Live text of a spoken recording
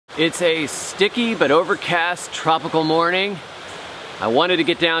It's a sticky but overcast tropical morning. I wanted to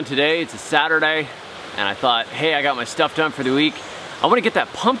get down today. It's a Saturday, and I thought, hey, I got my stuff done for the week. I want to get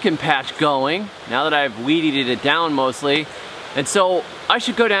that pumpkin patch going now that I've weed-eated it down mostly. And so I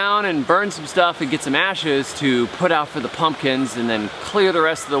should go down and burn some stuff and get some ashes to put out for the pumpkins and then clear the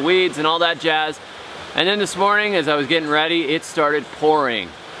rest of the weeds and all that jazz. And then this morning, as I was getting ready, it started pouring.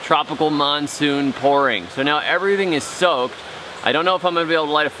 Tropical monsoon pouring. So now everything is soaked. I don't know if I'm gonna be able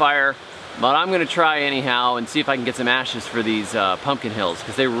to light a fire, but I'm gonna try anyhow and see if I can get some ashes for these pumpkin hills,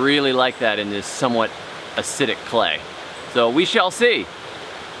 because they really like that in this somewhat acidic clay. So we shall see.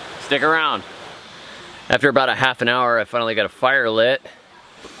 Stick around. After about a half an hour, I finally got a fire lit.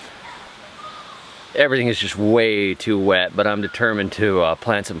 Everything is just way too wet, but I'm determined to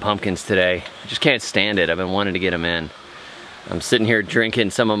plant some pumpkins today. I just can't stand it. I've been wanting to get them in. I'm sitting here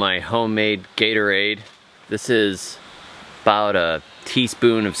drinking some of my homemade Gatorade. This is about a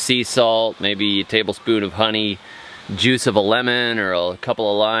teaspoon of sea salt, maybe a tablespoon of honey, juice of a lemon or a couple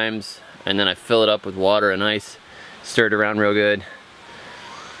of limes, and then I fill it up with water and ice, stir it around real good.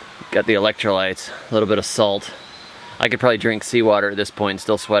 Got the electrolytes, a little bit of salt. I could probably drink seawater at this point and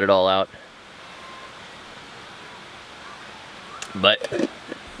still sweat it all out. But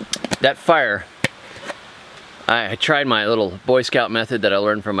that fire, I tried my little Boy Scout method that I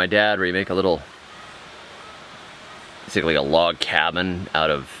learned from my dad, where you make a little, basically a log cabin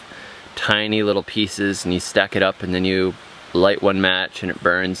out of tiny little pieces and you stack it up and then you light one match and it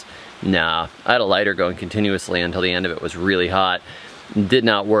burns. Nah, I had a lighter going continuously until the end of it was really hot. It did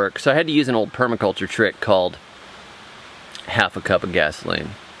not work, so I had to use an old permaculture trick called half a cup of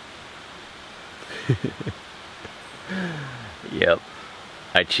gasoline. Yep,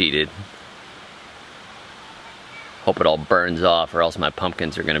 I cheated. Hope it all burns off, or else my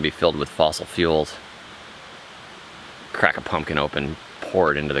pumpkins are going to be filled with fossil fuels. Crack a pumpkin open,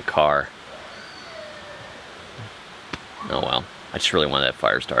 pour it into the car. Oh well, I just really wanted that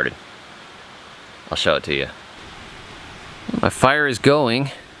fire started. I'll show it to you. My fire is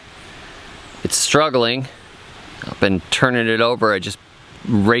going. It's struggling. I've been turning it over. I just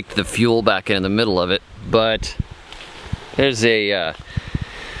raked the fuel back into the middle of it, but there's enough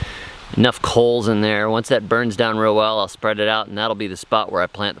coals in there. Once that burns down real well, I'll spread it out and that'll be the spot where I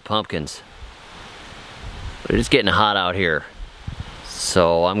plant the pumpkins. But it's getting hot out here,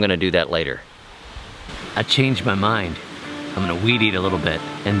 so I'm gonna do that later. I changed my mind. I'm gonna weed eat a little bit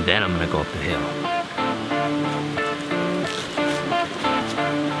and then I'm gonna go up the hill.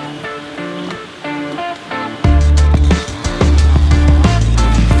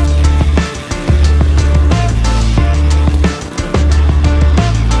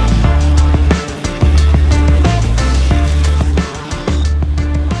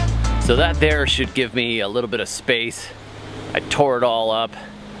 So that there should give me a little bit of space. I tore it all up,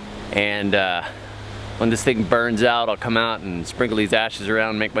 and when this thing burns out, I'll come out and sprinkle these ashes around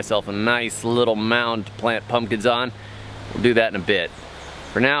and make myself a nice little mound to plant pumpkins on. We'll do that in a bit.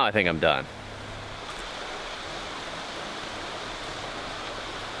 For now, I think I'm done.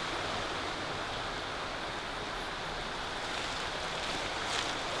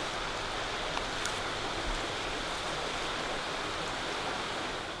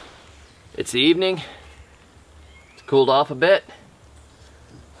 It's the evening. It's cooled off a bit.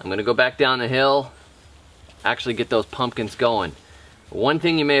 I'm gonna go back down the hill, actually get those pumpkins going. One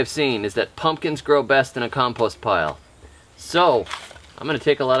thing you may have seen is that pumpkins grow best in a compost pile. So I'm gonna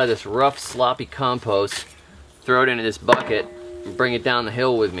take a lot of this rough, sloppy compost, throw it into this bucket, and bring it down the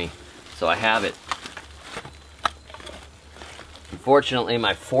hill with me so I have it. Unfortunately,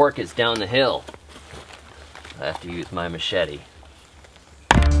 my fork is down the hill. I have to use my machete.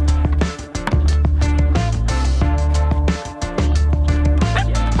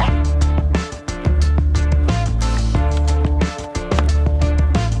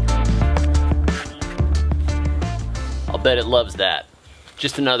 I'll bet it loves that.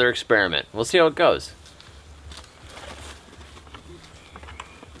 Just another experiment. We'll see how it goes.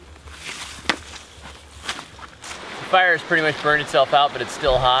 The fire has pretty much burned itself out, but it's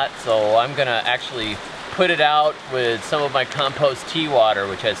still hot, so I'm gonna actually put it out with some of my compost tea water,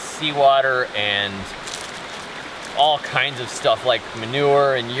 which has seawater and all kinds of stuff like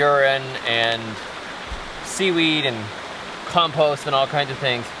manure and urine and seaweed and compost and all kinds of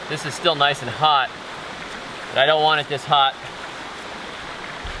things. This is still nice and hot, but I don't want it this hot.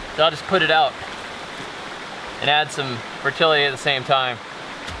 So I'll just put it out and add some fertility at the same time.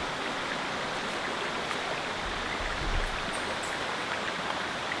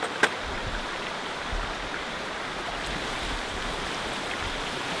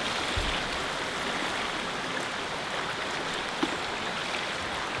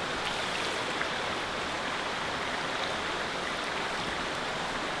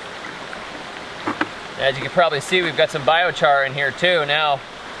 As you can probably see, we've got some biochar in here too now.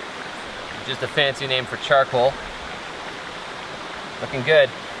 Just a fancy name for charcoal. Looking good.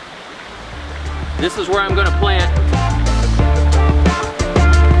 This is where I'm gonna plant.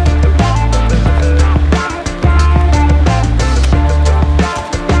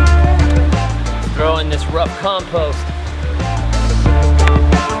 Throw in this rough compost.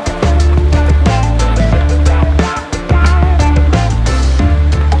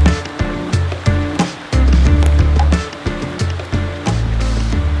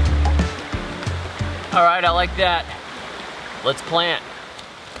 All right, I like that. Let's plant.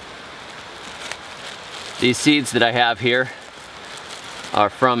 These seeds that I have here are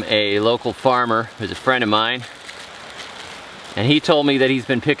from a local farmer who's a friend of mine. And he told me that he's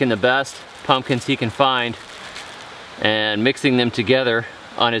been picking the best pumpkins he can find and mixing them together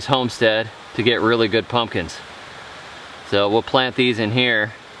on his homestead to get really good pumpkins. So we'll plant these in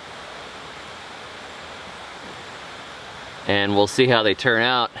here and we'll see how they turn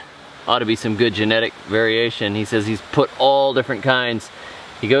out. Ought to be some good genetic variation. He says he's put all different kinds.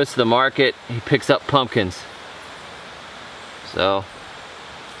 He goes to the market, he picks up pumpkins. So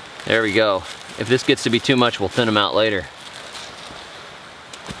there we go. If this gets to be too much, we'll thin them out later.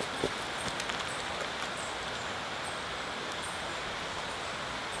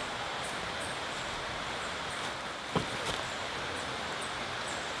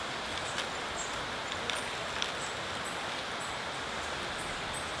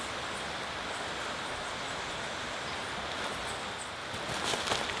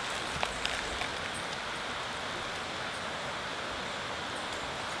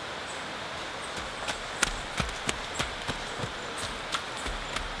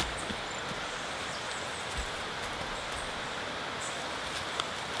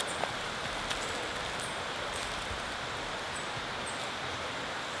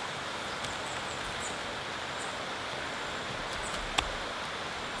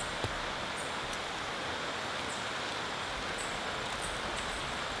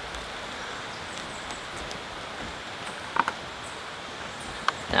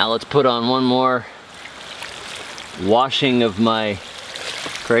 Now let's put on one more washing of my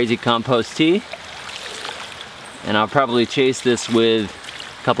crazy compost tea. And I'll probably chase this with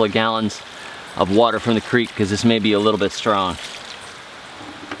a couple of gallons of water from the creek because this may be a little bit strong.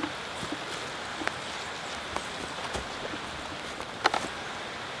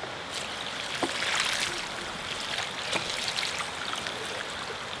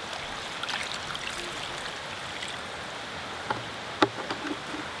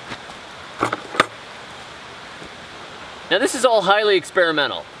 Now this is all highly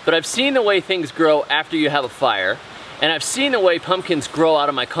experimental, but I've seen the way things grow after you have a fire, and I've seen the way pumpkins grow out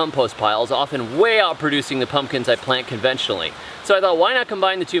of my compost piles, often way outproducing the pumpkins I plant conventionally. So I thought, why not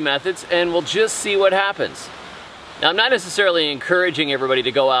combine the two methods and we'll just see what happens. Now I'm not necessarily encouraging everybody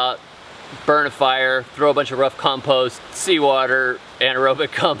to go out, burn a fire, throw a bunch of rough compost, seawater,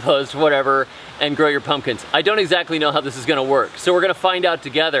 anaerobic compost, whatever, and grow your pumpkins. I don't exactly know how this is gonna work, so we're gonna find out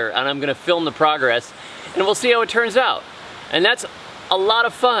together, and I'm gonna film the progress, and we'll see how it turns out. And that's a lot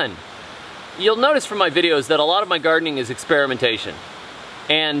of fun. You'll notice from my videos that a lot of my gardening is experimentation.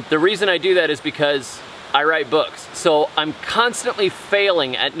 And the reason I do that is because I write books. So I'm constantly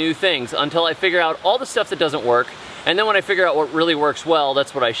failing at new things until I figure out all the stuff that doesn't work. And then when I figure out what really works well,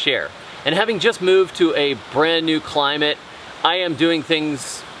 that's what I share. And having just moved to a brand new climate, I am doing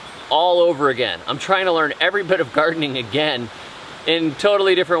things all over again. I'm trying to learn every bit of gardening again in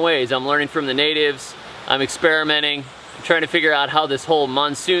totally different ways. I'm learning from the natives, I'm experimenting, I'm trying to figure out how this whole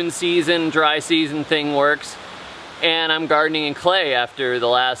monsoon season, dry season thing works. And I'm gardening in clay after the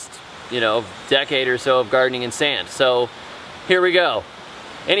last, decade or so of gardening in sand. So here we go.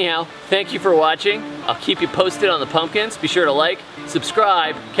 Anyhow, thank you for watching. I'll keep you posted on the pumpkins. Be sure to like,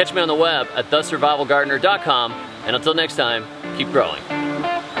 subscribe, catch me on the web at thesurvivalgardener.com. And until next time, keep growing.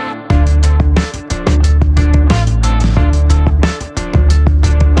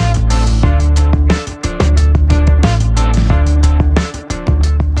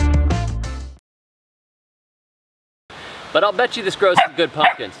 But I'll bet you this grows some good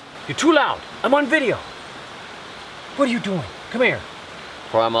pumpkins. You're too loud. I'm on video. What are you doing? Come here.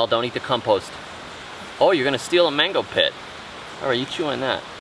 Cromwell, don't eat the compost. Oh, you're gonna steal a mango pit. All right, you chew on that.